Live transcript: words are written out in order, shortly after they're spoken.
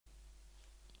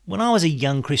When I was a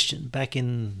young Christian back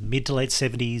in mid to late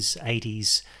 70s,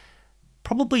 80s,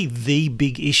 probably the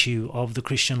big issue of the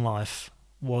Christian life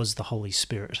was the Holy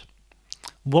Spirit.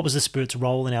 What was the Spirit's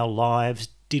role in our lives?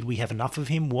 Did we have enough of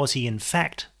him? Was he in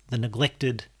fact the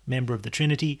neglected member of the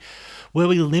Trinity? Were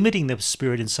we limiting the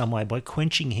Spirit in some way by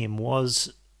quenching him?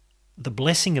 Was the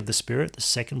blessing of the Spirit, the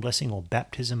second blessing or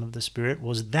baptism of the Spirit,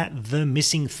 was that the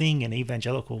missing thing in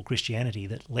evangelical Christianity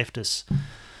that left us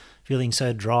feeling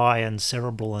so dry and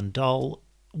cerebral and dull?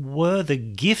 Were the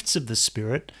gifts of the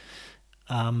Spirit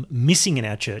missing in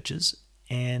our churches?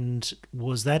 And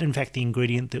was that in fact the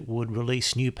ingredient that would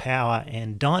release new power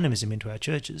and dynamism into our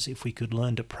churches if we could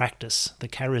learn to practice the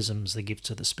charisms, the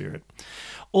gifts of the Spirit?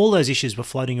 All those issues were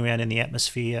floating around in the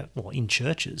atmosphere, or in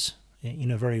churches, in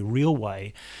a very real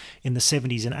way in the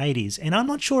 70s and 80s. And I'm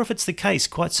not sure if it's the case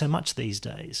quite so much these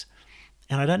days.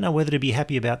 And I don't know whether to be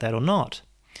happy about that or not.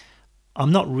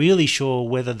 I'm not really sure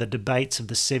whether the debates of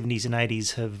the 70s and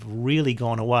 80s have really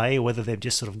gone away, or whether they've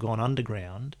just sort of gone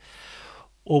underground,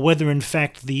 or whether in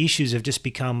fact the issues have just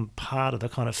become part of the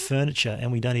kind of furniture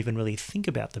and we don't even really think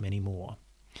about them anymore.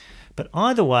 But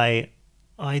either way,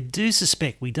 I do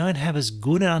suspect we don't have as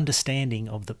good an understanding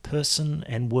of the person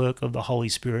and work of the Holy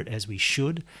Spirit as we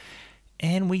should,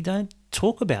 and we don't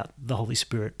talk about the Holy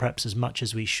Spirit perhaps as much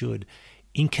as we should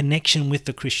in connection with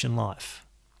the Christian life.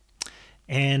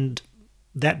 And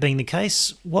that being the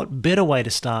case, what better way to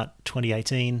start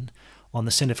 2018 on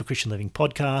the Centre for Christian Living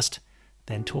podcast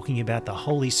than talking about the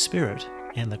Holy Spirit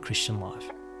and the Christian life?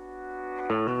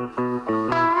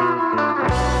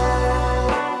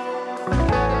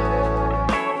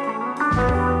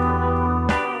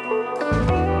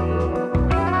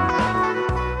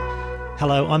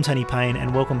 Hello, I'm Tony Payne,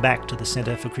 and welcome back to the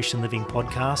Centre for Christian Living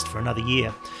podcast for another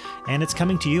year. And it's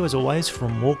coming to you, as always,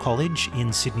 from Moore College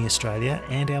in Sydney, Australia,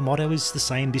 and our motto is the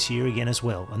same this year again as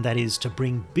well, and that is to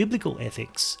bring biblical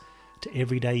ethics to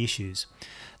everyday issues.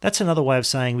 That's another way of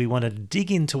saying we want to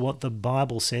dig into what the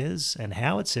Bible says and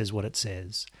how it says what it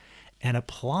says, and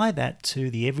apply that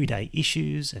to the everyday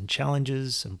issues and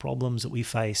challenges and problems that we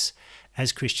face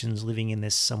as Christians living in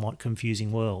this somewhat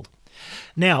confusing world.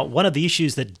 Now, one of the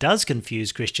issues that does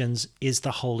confuse Christians is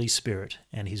the Holy Spirit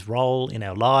and his role in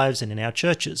our lives and in our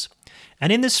churches. And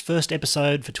in this first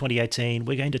episode for 2018,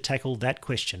 we're going to tackle that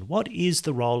question. What is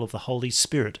the role of the Holy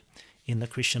Spirit in the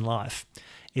Christian life?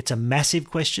 It's a massive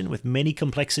question with many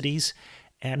complexities,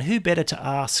 and who better to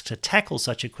ask to tackle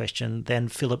such a question than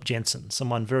Phillip Jensen,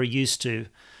 someone very used to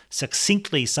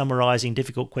succinctly summarising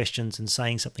difficult questions and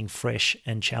saying something fresh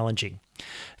and challenging.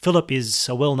 Phillip is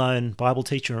a well-known Bible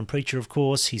teacher and preacher, of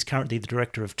course. He's currently the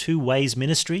director of Two Ways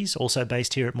Ministries, also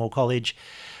based here at Moore College.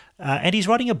 And he's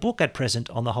writing a book at present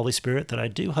on the Holy Spirit that I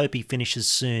do hope he finishes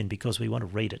soon because we want to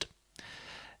read it.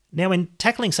 Now, in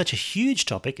tackling such a huge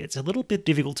topic, it's a little bit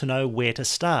difficult to know where to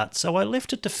start. So I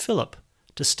left it to Phillip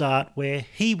to start where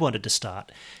he wanted to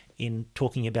start in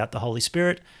talking about the Holy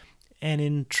Spirit. And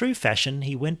in true fashion,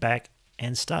 he went back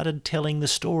and started telling the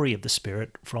story of the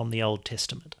Spirit from the Old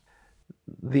Testament.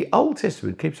 The Old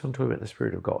Testament keeps on talking about the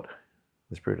Spirit of God,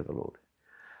 the Spirit of the Lord,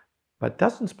 but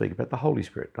doesn't speak about the Holy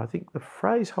Spirit. I think the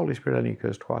phrase Holy Spirit only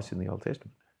occurs twice in the Old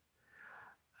Testament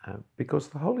because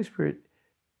the Holy Spirit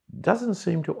doesn't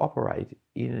seem to operate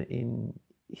in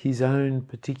his own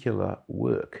particular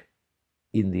work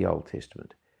in the Old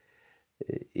Testament.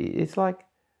 It's like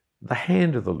the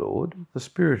hand of the Lord, the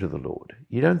Spirit of the Lord.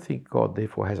 You don't think God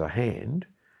therefore has a hand.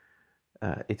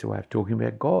 It's a way of talking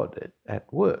about God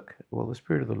at work. Well, the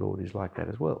Spirit of the Lord is like that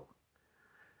as well.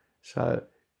 So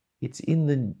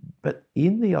but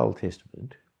in the Old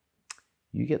Testament,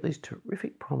 you get these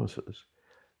terrific promises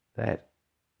that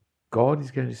God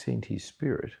is going to send his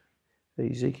Spirit.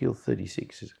 Ezekiel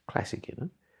 36 is a classic in it.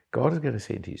 God is going to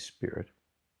send his Spirit,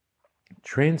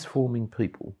 transforming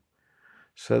people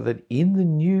so that in the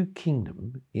new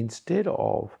kingdom, instead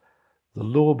of the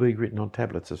law being written on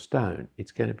tablets of stone,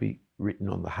 it's going to be written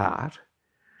on the heart,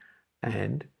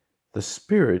 and the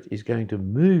Spirit is going to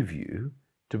move you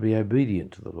to be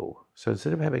obedient to the law. So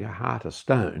instead of having a heart of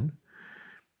stone,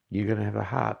 you're going to have a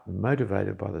heart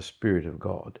motivated by the Spirit of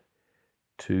God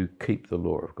to keep the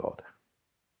law of God.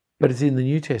 But it's in the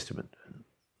New Testament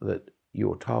that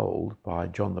you're told by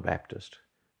John the Baptist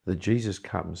that Jesus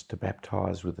comes to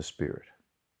baptize with the Spirit.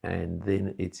 And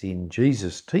then it's in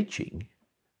Jesus' teaching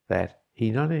that he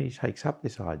not only takes up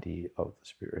this idea of the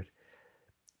Spirit,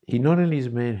 he not only is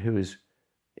a man who is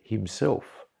himself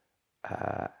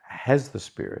has the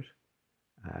Spirit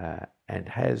and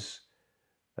has,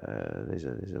 there's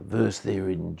a verse there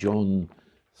in John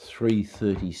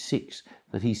 3:36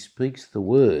 that he speaks the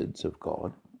words of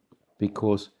God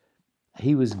because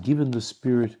he was given the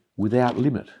Spirit without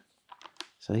limit.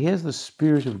 So he has the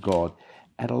Spirit of God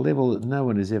at a level that no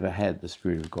one has ever had the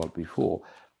Spirit of God before.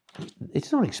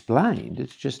 It's not explained,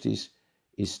 it's just is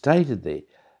stated there.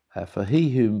 For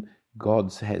he whom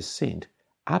God has sent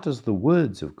utters the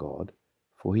words of God,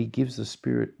 for he gives the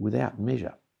Spirit without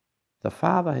measure. The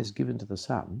Father has given to the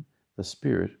Son the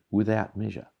Spirit without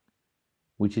measure,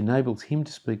 which enables him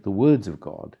to speak the words of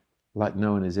God like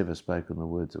no one has ever spoken the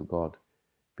words of God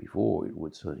before, it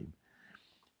would seem.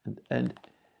 And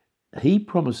he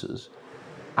promises,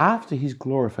 after his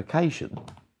glorification,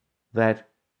 that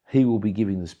he will be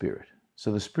giving the Spirit.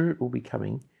 So the Spirit will be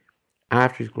coming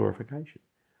after his glorification.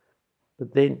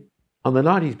 But then, on the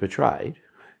night he's betrayed,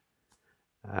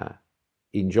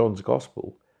 in John's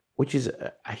Gospel, which is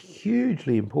a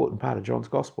hugely important part of John's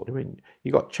Gospel. I mean,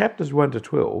 you got chapters 1 to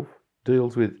 12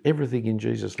 deals with everything in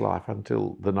Jesus' life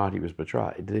until the night he was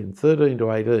betrayed. Then 13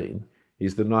 to 18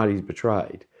 is the night he's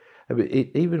betrayed. I mean, it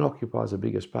even occupies a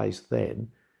bigger space than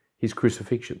his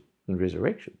crucifixion and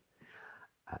resurrection.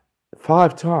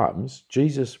 5 times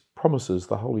Jesus promises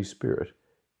the Holy Spirit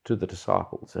to the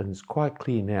disciples, and it's quite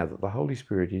clear now that the Holy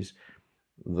Spirit is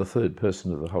the third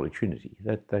person of the Holy Trinity.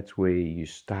 That's where you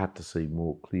start to see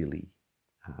more clearly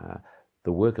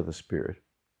the work of the Spirit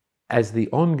as the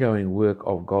ongoing work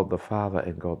of God the Father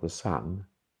and God the Son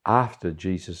after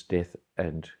Jesus' death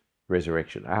and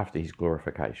resurrection, after his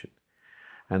glorification.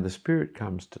 And the Spirit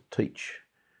comes to teach,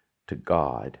 to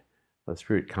guide. The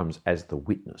Spirit comes as the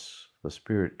witness. The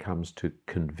Spirit comes to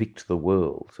convict the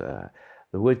world.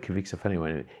 The word convict's a funny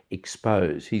one.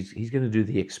 Expose. He's going to do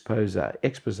the expose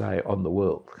on the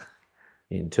world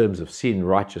in terms of sin,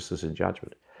 righteousness, and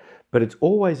judgment. But it's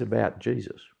always about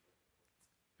Jesus.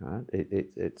 Right?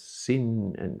 It's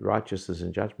sin and righteousness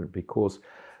and judgment because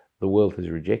the world has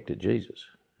rejected Jesus,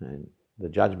 and the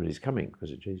judgment is coming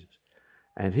because of Jesus.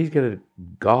 And he's going to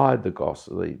guide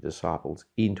the disciples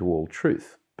into all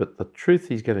truth. But the truth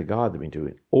he's going to guide them into,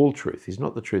 in all truth, is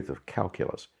not the truth of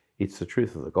calculus. It's the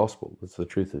truth of the gospel. It's the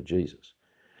truth of Jesus.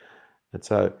 And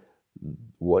so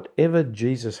whatever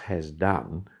Jesus has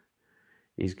done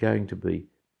is going to be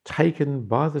taken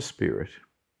by the Spirit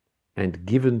and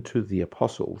given to the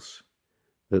apostles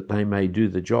that they may do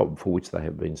the job for which they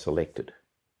have been selected.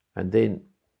 And then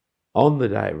on the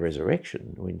day of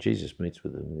resurrection, when Jesus meets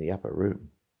with them in the upper room,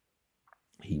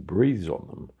 he breathes on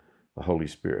them the Holy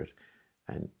Spirit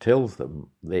and tells them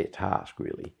their task,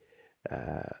 really,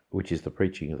 which is the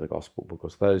preaching of the gospel,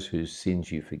 because those whose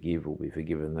sins you forgive will be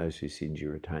forgiven, those whose sins you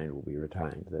retain will be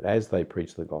retained. That as they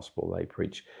preach the gospel, they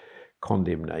preach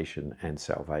condemnation and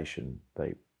salvation.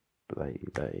 The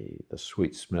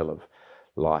sweet smell of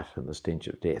light and the stench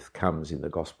of death comes in the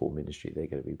gospel ministry they're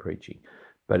going to be preaching.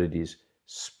 But it is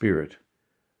Spirit,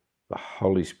 the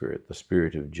Holy Spirit, the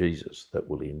Spirit of Jesus, that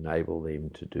will enable them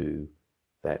to do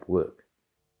that work.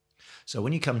 So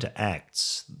when you come to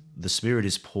Acts, the Spirit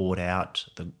is poured out,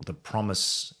 the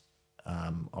promise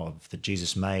of that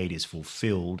Jesus made is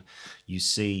fulfilled. You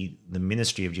see the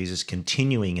ministry of Jesus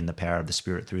continuing in the power of the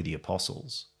Spirit through the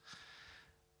apostles.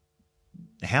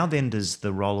 How then does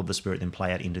the role of the Spirit then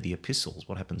play out into the epistles?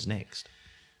 What happens next?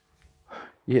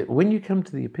 Yeah, when you come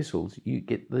to the epistles, you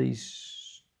get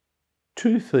these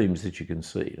 2 themes that you can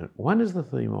see. One is the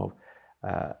theme of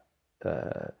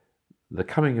the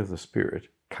coming of the Spirit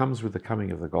comes with the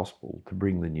coming of the gospel to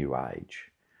bring the new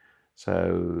age.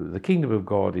 So the kingdom of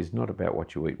God is not about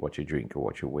what you eat, what you drink, or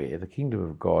what you wear. The kingdom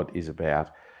of God is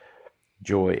about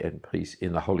joy and peace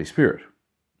in the Holy Spirit.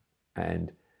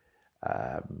 And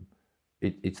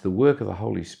it's the work of the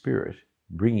Holy Spirit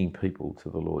bringing people to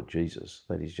the Lord Jesus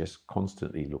that is just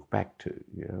constantly looked back to.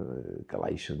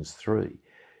 Galatians 3,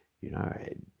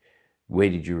 where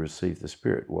did you receive the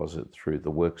Spirit? Was it through the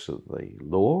works of the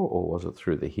law, or was it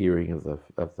through the hearing of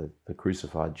the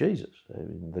crucified Jesus? I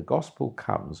mean, the gospel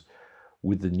comes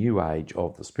with the new age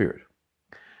of the Spirit.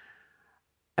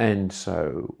 And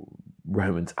so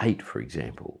Romans 8, for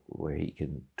example, where he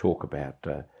can talk about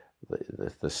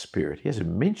the Spirit. He hasn't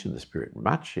mentioned the Spirit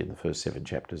much in the first 7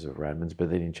 chapters of Romans, but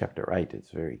then in chapter 8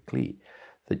 it's very clear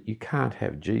that you can't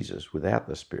have Jesus without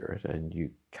the Spirit, and you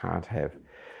can't have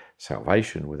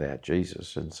salvation without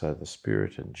Jesus. And so the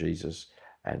Spirit and Jesus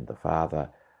and the Father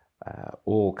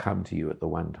all come to you at the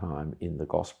one time in the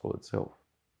gospel itself.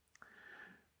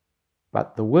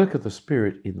 But the work of the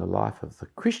Spirit in the life of the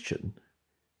Christian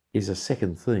is a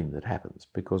second theme that happens,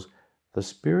 because the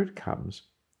Spirit comes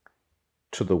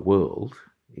to the world,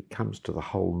 it comes to the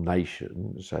whole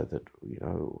nation, so that,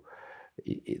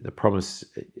 the promise,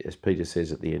 as Peter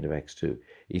says at the end of Acts 2,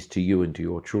 is to you and to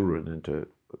your children and to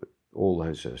all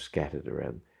those who are scattered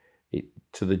around.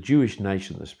 To the Jewish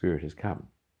nation the Spirit has come.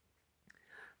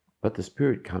 but the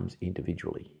Spirit comes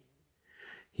individually.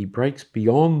 He breaks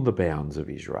beyond the bounds of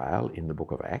Israel in the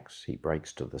book of Acts. He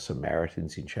breaks to the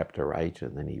Samaritans in chapter 8,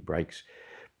 and then he breaks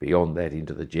beyond that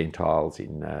into the Gentiles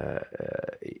in the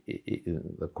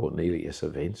Cornelius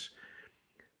events.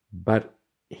 But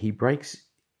he breaks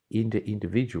into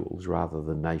individuals rather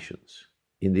than nations.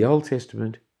 In the Old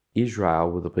Testament,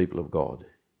 Israel were the people of God.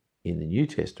 In the New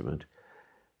Testament,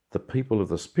 the people of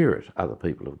the Spirit are the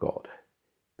people of God,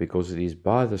 because it is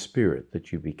by the Spirit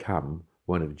that you become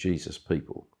one of Jesus'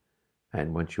 people.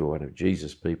 And once you're one of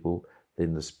Jesus' people,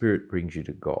 then the Spirit brings you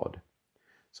to God.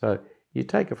 So you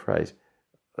take a phrase,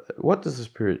 what does the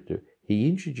Spirit do? He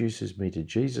introduces me to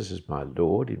Jesus as my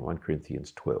Lord in 1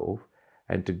 Corinthians 12,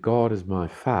 and to God as my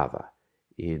Father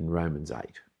in Romans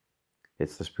 8.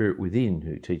 It's the Spirit within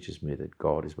who teaches me that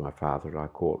God is my Father, and I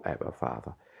call Abba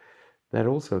Father. That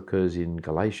also occurs in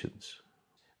Galatians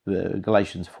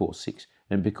 4:6.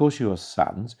 And because you are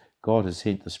sons, God has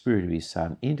sent the Spirit of his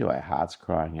Son into our hearts,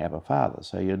 crying, Abba Father.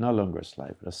 So you're no longer a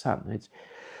slave, but a son. It's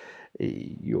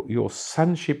your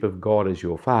sonship of God as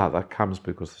your Father comes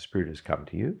because the Spirit has come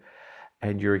to you,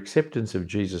 and your acceptance of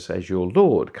Jesus as your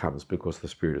Lord comes because the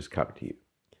Spirit has come to you.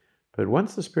 But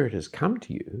once the Spirit has come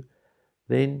to you,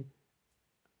 then,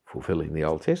 fulfilling the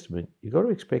Old Testament, you've got to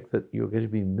expect that you're going to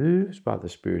be moved by the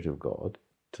Spirit of God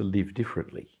to live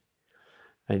differently.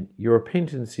 And your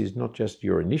repentance is not just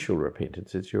your initial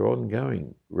repentance, it's your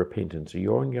ongoing repentance, or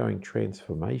your ongoing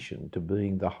transformation to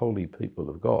being the holy people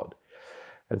of God.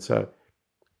 And so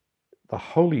the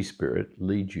Holy Spirit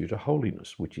leads you to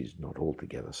holiness, which is not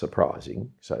altogether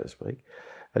surprising, so to speak.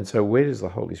 And so where does the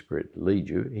Holy Spirit lead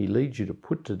you? He leads you to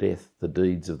put to death the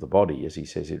deeds of the body, as he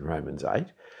says in Romans 8,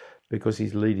 because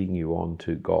he's leading you on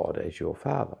to God as your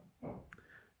Father.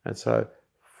 And so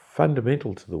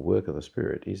fundamental to the work of the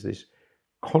Spirit is this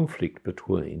conflict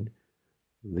between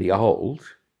the old,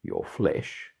 your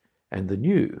flesh, and the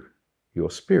new,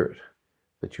 your spirit,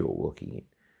 that you're walking in.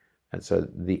 And so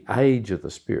the age of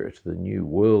the Spirit, the new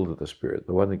world of the Spirit,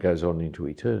 the one that goes on into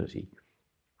eternity,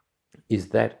 is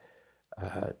that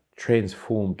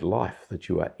transformed life that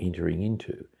you are entering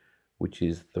into, which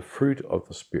is the fruit of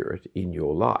the Spirit in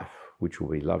your life, which will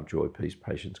be love, joy, peace,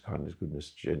 patience, kindness, goodness,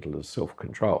 gentleness,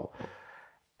 self-control,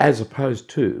 as opposed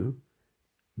to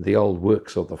the old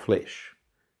works of the flesh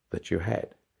that you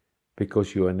had.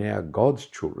 Because you are now God's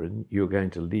children, you're going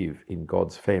to live in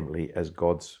God's family as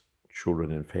God's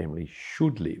children and family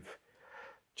should live.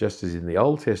 Just as in the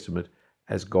Old Testament,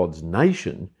 as God's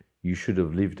nation, you should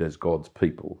have lived as God's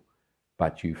people,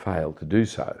 but you failed to do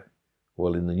so.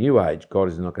 Well, in the new age, God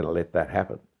is not going to let that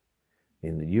happen.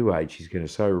 In the new age, he's going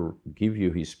to so give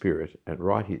you his Spirit and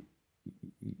write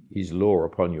his law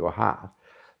upon your heart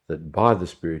that by the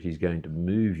Spirit he's going to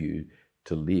move you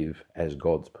to live as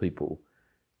God's people,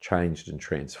 changed and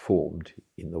transformed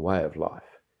in the way of life.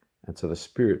 And so the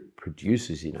Spirit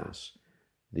produces in us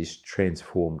this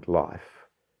transformed life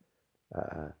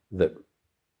that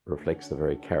reflects the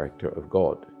very character of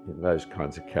God in those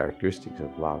kinds of characteristics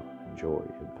of love and joy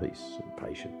and peace and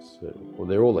patience. Well,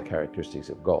 they're all the characteristics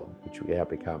of God, which now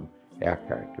become our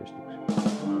characteristics.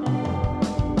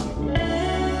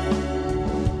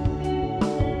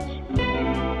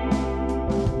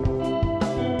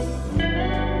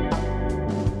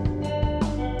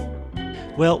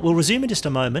 Well, we'll resume in just a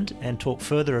moment and talk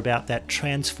further about that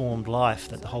transformed life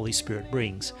that the Holy Spirit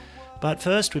brings. But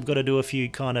first, we've got to do a few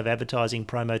kind of advertising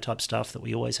promo type stuff that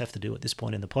we always have to do at this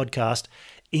point in the podcast,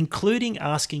 including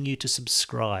asking you to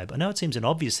subscribe. I know it seems an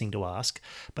obvious thing to ask,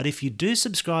 but if you do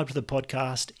subscribe to the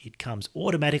podcast, it comes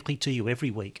automatically to you every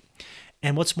week.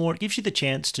 And what's more, it gives you the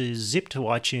chance to zip to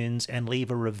iTunes and leave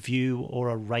a review or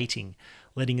a rating,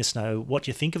 letting us know what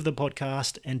you think of the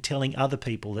podcast and telling other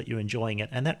people that you're enjoying it.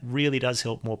 And that really does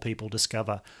help more people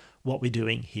discover what we're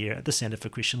doing here at the Centre for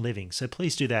Christian Living. So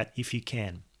please do that if you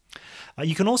can.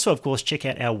 You can also, of course, check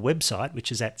out our website,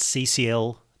 which is at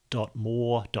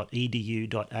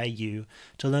ccl.more.edu.au,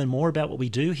 to learn more about what we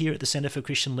do here at the Centre for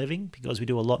Christian Living, because we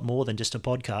do a lot more than just a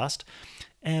podcast.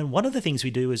 And one of the things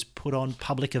we do is put on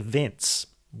public events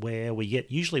where we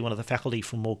get usually one of the faculty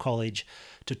from Moore College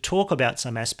to talk about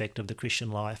some aspect of the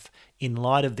Christian life in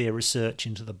light of their research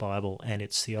into the Bible and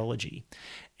its theology.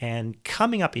 And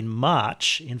coming up in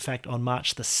March, in fact on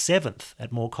March the 7th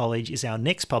at Moore College, is our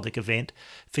next public event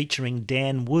featuring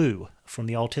Dan Wu from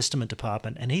the Old Testament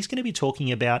department, and he's going to be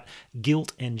talking about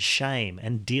guilt and shame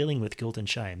and dealing with guilt and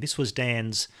shame. This was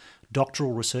Dan's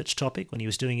doctoral research topic when he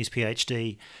was doing his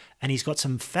PhD, and he's got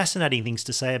some fascinating things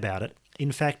to say about it.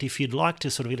 In fact, if you'd like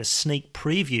to sort of get a sneak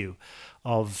preview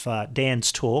of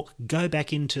Dan's talk, go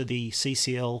back into the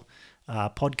CCL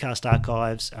podcast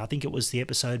archives. I think it was the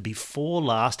episode before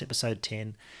last, episode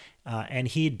 10, and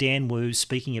hear Dan Wu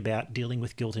speaking about dealing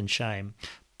with guilt and shame.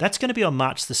 That's going to be on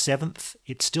March the 7th.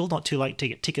 It's still not too late to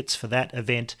get tickets for that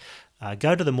event.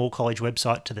 Go to the Moore College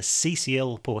website to the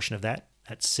CCL portion of that.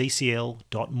 That's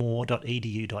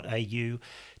ccl.moore.edu.au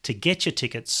to get your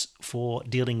tickets for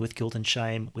Dealing with Guilt and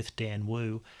Shame with Dan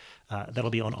Wu. That'll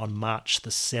be on March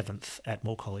the 7th at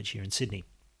Moore College here in Sydney.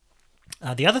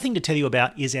 The other thing to tell you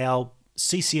about is our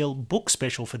CCL book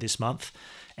special for this month,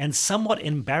 and somewhat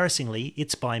embarrassingly,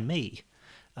 it's by me.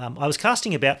 I was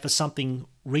casting about for something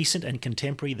recent and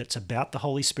contemporary that's about the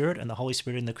Holy Spirit and the Holy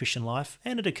Spirit in the Christian life,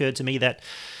 and it occurred to me that,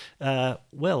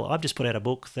 I've just put out a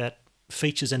book that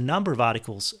features a number of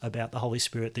articles about the Holy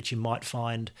Spirit that you might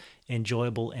find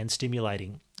enjoyable and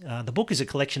stimulating. The book is a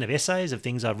collection of essays of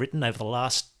things I've written over the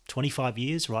last 25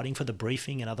 years, writing for The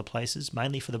Briefing and other places,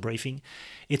 mainly for The Briefing.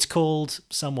 It's called,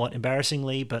 somewhat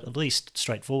embarrassingly, but at least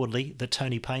straightforwardly, the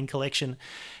Tony Payne Collection.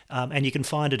 And you can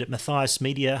find it at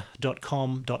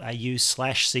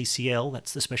matthiasmedia.com.au/CCL.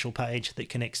 That's the special page that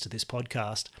connects to this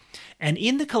podcast. And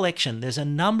in the collection, there's a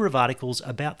number of articles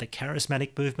about the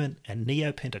charismatic movement and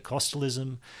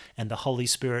neo-Pentecostalism and the Holy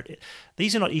Spirit.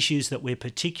 These are not issues that we're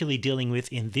particularly dealing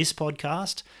with in this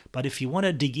podcast, but if you want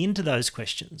to dig into those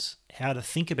questions, how to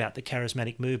think about the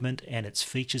charismatic movement and its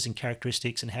features and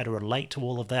characteristics and how to relate to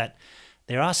all of that,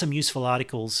 there are some useful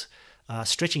articles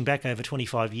stretching back over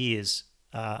 25 years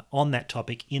on that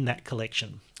topic in that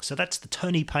collection. So that's the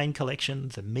Tony Payne Collection,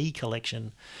 the Me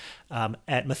Collection,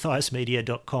 at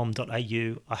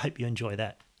matthiasmedia.com.au. I hope you enjoy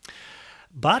that.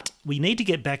 But we need to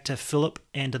get back to Phillip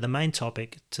and to the main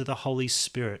topic, to the Holy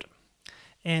Spirit.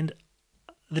 And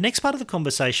the next part of the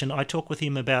conversation, I talk with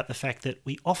him about the fact that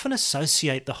we often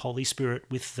associate the Holy Spirit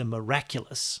with the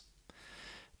miraculous.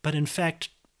 But in fact,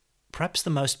 perhaps the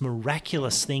most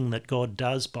miraculous thing that God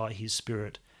does by his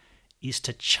Spirit is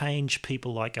to change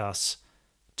people like us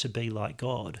to be like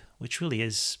God, which really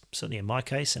is, certainly in my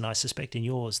case, and I suspect in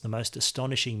yours, the most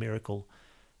astonishing miracle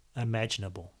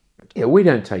imaginable. Yeah, we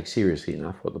don't take seriously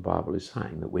enough what the Bible is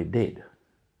saying, that we're dead.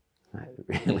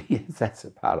 Really, that's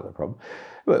a part of the problem.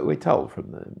 We're told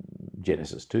from the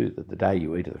Genesis 2 that the day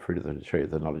you eat of the fruit of the tree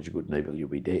of the knowledge of good and evil, you'll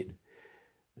be dead.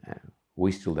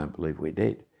 We still don't believe we're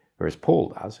dead. Whereas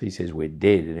Paul does. He says we're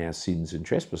dead in our sins and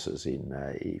trespasses in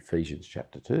Ephesians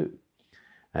chapter 2.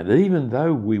 And even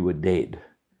though we were dead,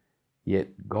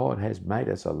 yet God has made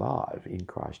us alive in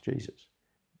Christ Jesus.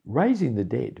 Raising the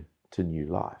dead to new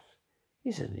life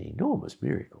is an enormous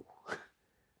miracle.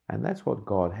 And that's what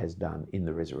God has done in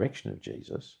the resurrection of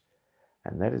Jesus.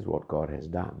 And that is what God has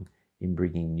done in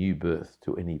bringing new birth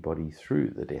to anybody through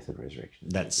the death and resurrection.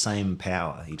 That same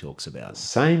power he talks about. The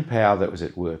same power that was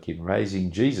at work in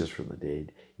raising Jesus from the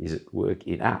dead is at work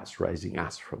in us, raising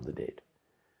us from the dead.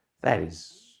 That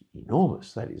is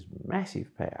enormous. That is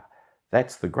massive power.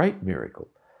 That's the great miracle.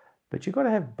 But you've got to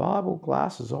have Bible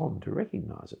glasses on to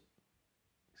recognise it.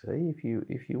 See,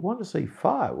 if you want to see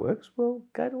fireworks, well,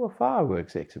 go to a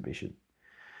fireworks exhibition.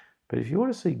 But if you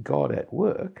want to see God at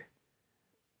work,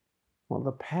 well,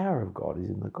 the power of God is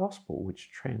in the gospel,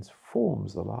 which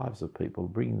transforms the lives of people,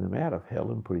 bringing them out of hell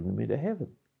and putting them into heaven.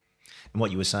 And what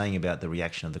you were saying about the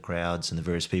reaction of the crowds and the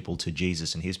various people to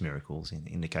Jesus and his miracles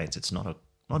indicates it's not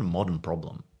a modern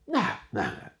problem. No.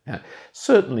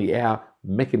 Certainly our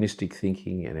mechanistic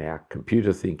thinking and our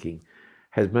computer thinking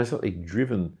has mostly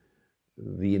driven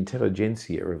the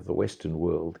intelligentsia of the Western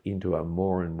world into a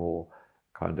more and more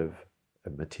kind of a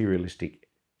materialistic,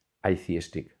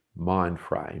 atheistic mind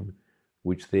frame,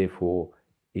 which therefore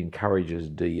encourages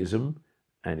deism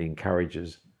and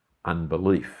encourages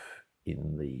unbelief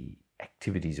in the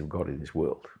activities of God in this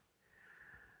world.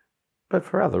 But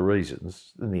for other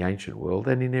reasons, in the ancient world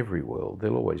and in every world,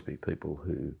 there'll always be people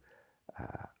who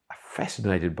are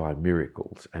fascinated by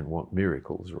miracles and want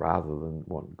miracles rather than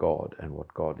want God and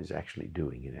what God is actually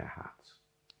doing in our hearts.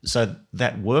 So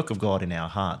that work of God in our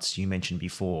hearts, you mentioned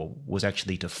before, was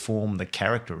actually to form the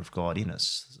character of God in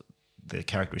us, the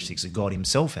characteristics that God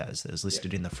himself has, as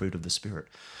listed in the fruit of the Spirit.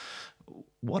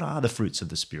 What are the fruits of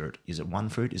the Spirit? Is it one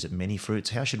fruit? Is it many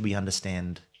fruits? How should we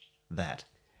understand that?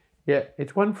 Yeah,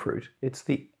 it's one fruit. It's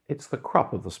the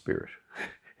crop of the Spirit.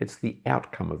 It's the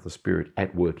outcome of the Spirit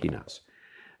at work in us.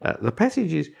 The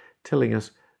passage is telling us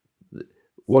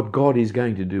what God is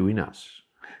going to do in us.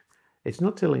 It's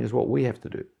not telling us what we have to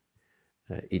do.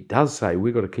 It does say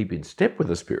we've got to keep in step with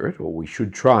the Spirit, or we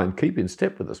should try and keep in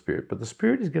step with the Spirit, but the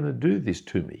Spirit is going to do this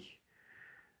to me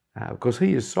because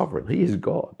he is sovereign, he is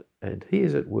God, and he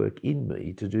is at work in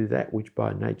me to do that which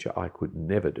by nature I could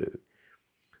never do.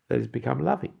 That is become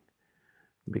loving,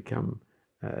 become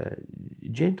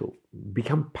gentle,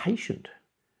 become patient,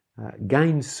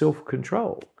 gain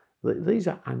self-control. These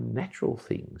are unnatural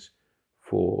things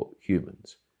for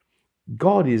humans.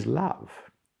 God is love,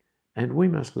 and we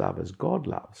must love as God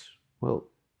loves. Well,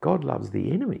 God loves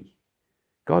the enemy.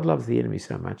 God loves the enemy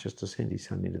so much as to send his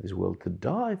son into this world to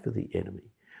die for the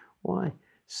enemy. Why?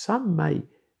 Some may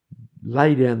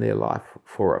lay down their life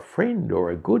for a friend or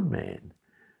a good man,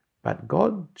 but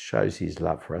God shows his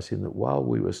love for us in that while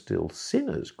we were still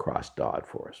sinners, Christ died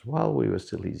for us. While we were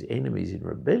still his enemies in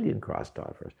rebellion, Christ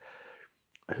died for us.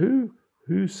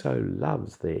 Who so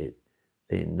loves their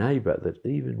neighbour that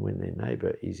even when their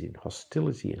neighbour is in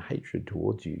hostility and hatred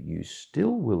towards you, you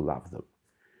still will love them?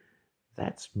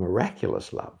 That's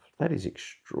miraculous love. That is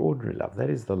extraordinary love. That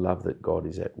is the love that God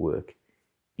is at work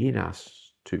in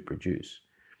us to produce.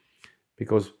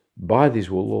 Because by this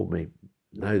will all men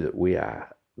know that we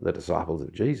are the disciples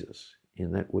of Jesus,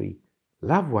 in that we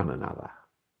love one another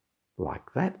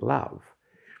like that love.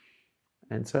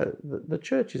 And so the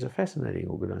church is a fascinating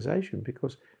organisation,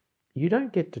 because you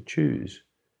don't get to choose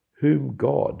whom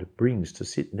God brings to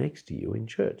sit next to you in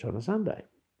church on a Sunday.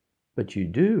 But you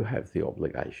do have the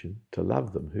obligation to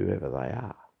love them whoever they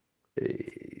are.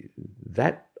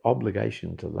 That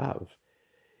obligation to love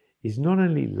is not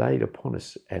only laid upon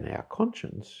us and our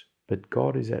conscience, but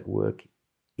God is at work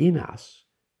in us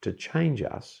to change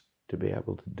us to be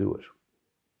able to do it.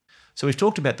 So we've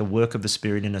talked about the work of the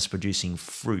Spirit in us producing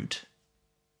fruit.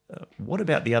 What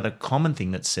about the other common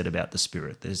thing that's said about the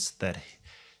Spirit? There's that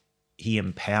he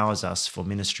empowers us for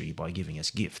ministry by giving us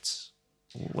gifts.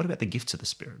 What about the gifts of the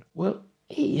Spirit? Well,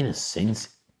 he, in a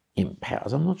sense,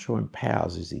 empowers. I'm not sure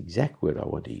empowers is the exact word I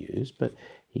want to use, but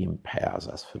he empowers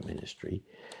us for ministry.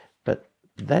 But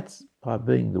that's by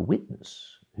being the witness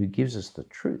who gives us the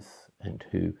truth and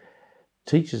who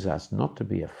teaches us not to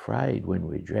be afraid when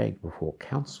we're dragged before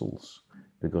councils,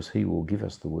 because he will give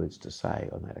us the words to say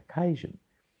on that occasion,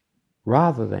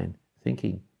 rather than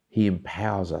thinking he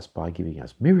empowers us by giving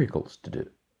us miracles to do.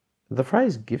 The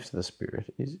phrase gifts of the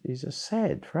Spirit is a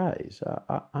sad phrase.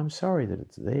 I'm sorry that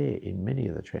it's there in many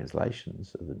of the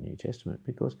translations of the New Testament,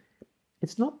 because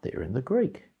it's not there in the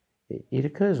Greek. It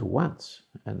occurs once,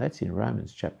 and that's in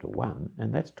Romans chapter 1,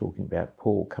 and that's talking about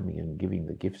Paul coming and giving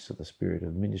the gifts of the Spirit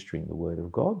of ministering the Word of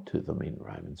God to them in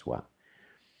Romans 1.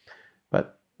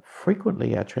 But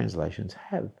frequently our translations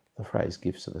have the phrase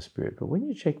gifts of the Spirit, but when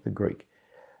you check the Greek,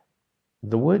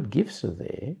 the word gifts are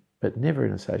there, but never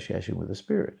in association with the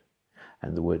Spirit.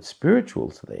 And the word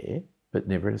spiritual's there, but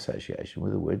never in association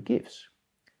with the word gifts.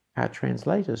 Our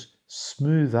translators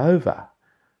smooth over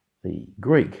the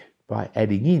Greek by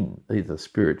adding in either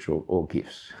spiritual or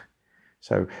gifts.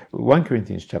 So 1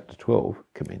 Corinthians chapter 12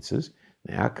 commences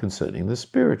now concerning the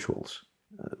spirituals,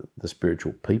 the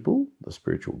spiritual people, the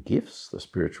spiritual gifts, the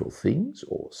spiritual things,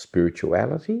 or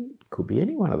spirituality. It could be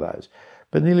any one of those.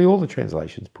 But nearly all the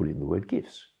translations put in the word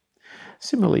gifts.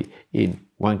 Similarly, in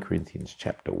 1 Corinthians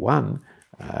chapter 1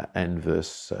 and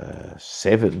verse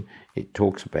 7, it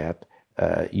talks about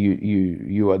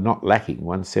you are not lacking,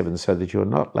 1:7, so that you are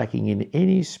not lacking in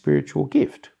any spiritual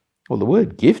gift. Well, the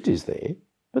word gift is there,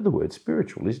 but the word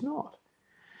spiritual is not.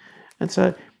 And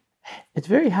so it's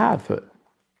very hard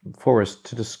for us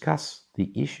to discuss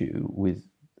the issue with,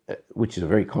 which is a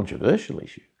very controversial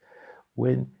issue,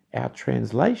 when our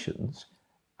translations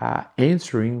are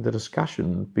answering the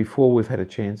discussion before we've had a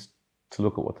chance to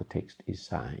look at what the text is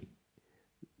saying.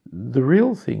 The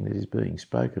real thing that is being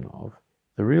spoken of,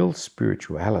 the real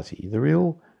spirituality, the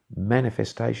real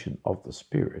manifestation of the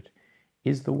Spirit,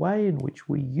 is the way in which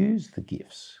we use the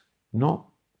gifts, not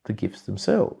the gifts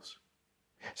themselves.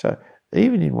 So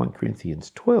even in 1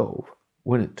 Corinthians 12,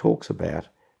 when it talks about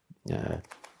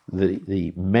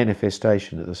the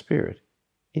manifestation of the Spirit,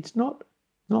 it's not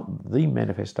the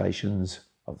manifestations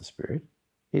of the Spirit,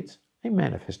 it's a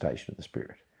manifestation of the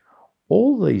Spirit.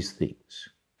 All these things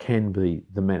can be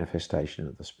the manifestation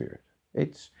of the Spirit.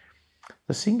 It's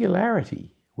the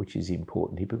singularity which is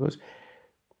important here, because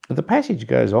the passage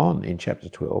goes on in chapter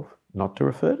 12 not to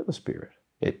refer to the Spirit.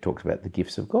 It talks about the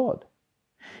gifts of God.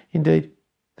 Indeed,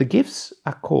 the gifts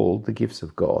are called the gifts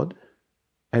of God,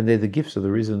 and they're the gifts of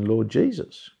the risen Lord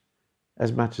Jesus,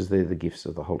 as much as they're the gifts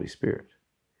of the Holy Spirit.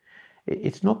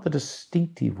 It's not the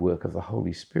distinctive work of the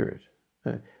Holy Spirit.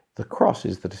 The cross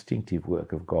is the distinctive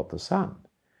work of God the Son.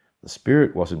 The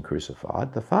Spirit wasn't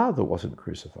crucified, the Father wasn't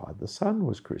crucified, the Son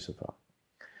was crucified.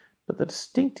 But the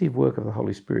distinctive work of the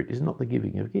Holy Spirit is not the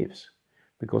giving of gifts,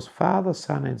 because Father,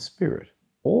 Son and Spirit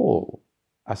all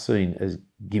are seen as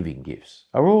giving gifts,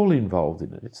 are all involved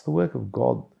in it. It's the work of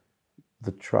God,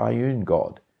 the triune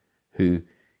God, who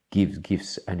gives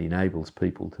gifts and enables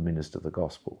people to minister the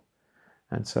gospel.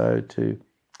 And so to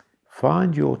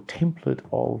find your template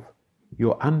of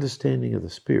your understanding of the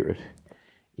Spirit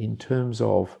in terms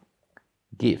of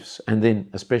gifts, and then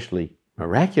especially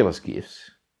miraculous gifts,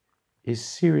 is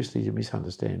seriously to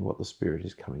misunderstand what the Spirit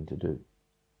is coming to do.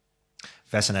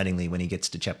 Fascinatingly, when he gets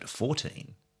to chapter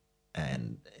 14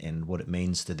 and what it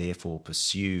means to therefore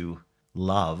pursue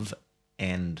love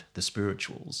and the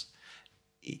spirituals,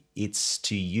 it's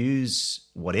to use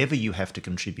whatever you have to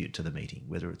contribute to the meeting,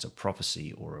 whether it's a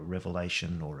prophecy or a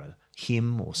revelation or a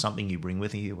hymn or something you bring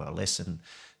with you, a lesson,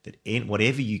 that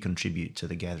whatever you contribute to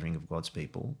the gathering of God's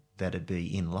people, that it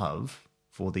be in love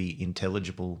for the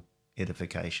intelligible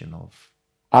edification of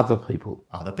Other people.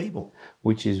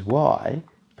 Which is why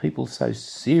people so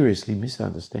seriously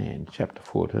misunderstand chapter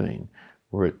 14,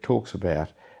 where it talks about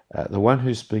the one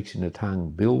who speaks in a tongue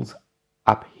builds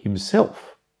up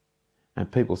himself. And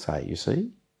people say, you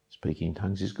see, speaking in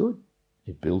tongues is good.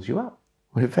 It builds you up.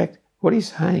 When in fact, what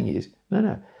he's saying is,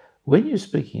 no, when you're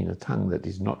speaking in a tongue that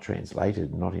is not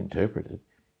translated, not interpreted,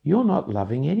 you're not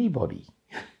loving anybody.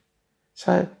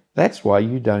 So that's why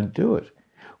you don't do it.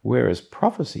 Whereas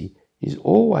prophecy is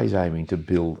always aiming to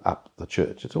build up the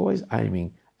church. It's always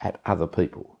aiming at other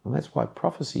people. And that's why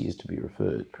prophecy is to be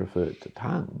preferred to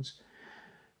tongues,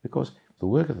 because the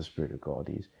work of the Spirit of God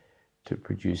is to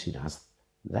produce in us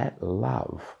that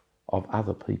love of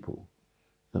other people.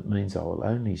 That means I will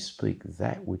only speak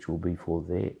that which will be for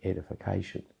their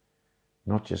edification,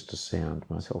 not just to sound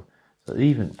myself. So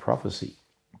even prophecy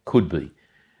could be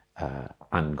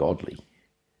ungodly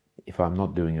if I'm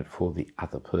not doing it for the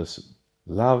other person.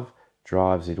 Love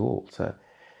drives it all. So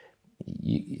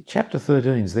chapter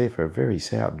 13 is there for a very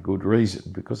sound good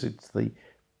reason, because it's the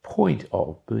point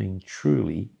of being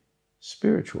truly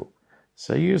spiritual.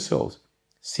 So yourselves,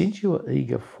 since you are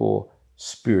eager for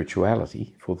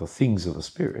spirituality, for the things of the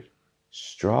Spirit,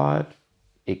 strive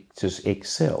to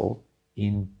excel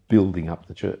in building up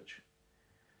the church.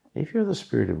 If you're the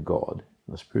Spirit of God,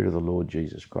 the Spirit of the Lord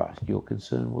Jesus Christ, your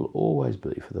concern will always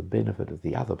be for the benefit of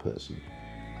the other person,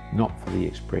 not for the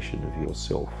expression of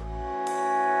yourself.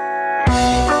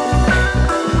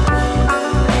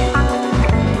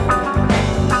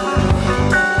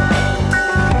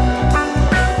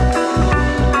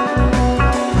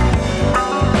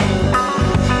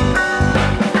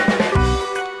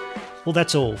 Well,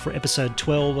 that's all for episode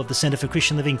 12 of the Centre for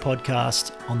Christian Living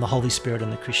podcast on the Holy Spirit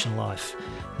and the Christian life.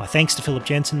 My thanks to Phillip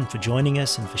Jensen for joining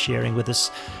us and for sharing with us,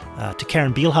 to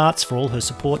Karen Bielhartz for all her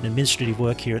support and administrative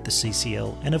work here at the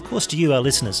CCL, and of course to you, our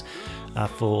listeners,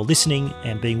 for listening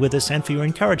and being with us and for your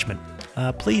encouragement.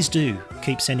 Please do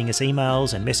keep sending us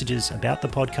emails and messages about the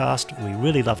podcast. We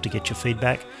really love to get your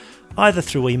feedback, either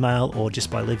through email or just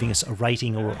by leaving us a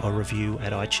rating or a review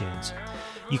at iTunes.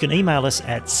 You can email us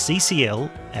at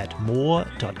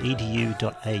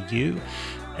ccl@moore.edu.au.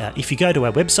 If you go to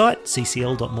our website,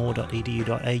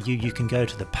 ccl.moore.edu.au, you can go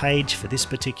to the page for this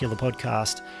particular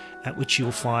podcast, at which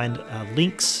you'll find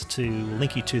links to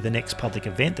link you to the next public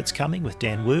event that's coming with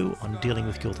Dan Wu on dealing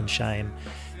with guilt and shame,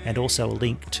 and also a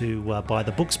link to buy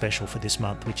the book special for this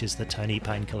month, which is the Tony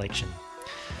Payne collection.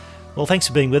 Well, thanks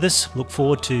for being with us. Look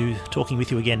forward to talking with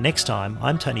you again next time.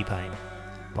 I'm Tony Payne.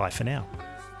 Bye for now.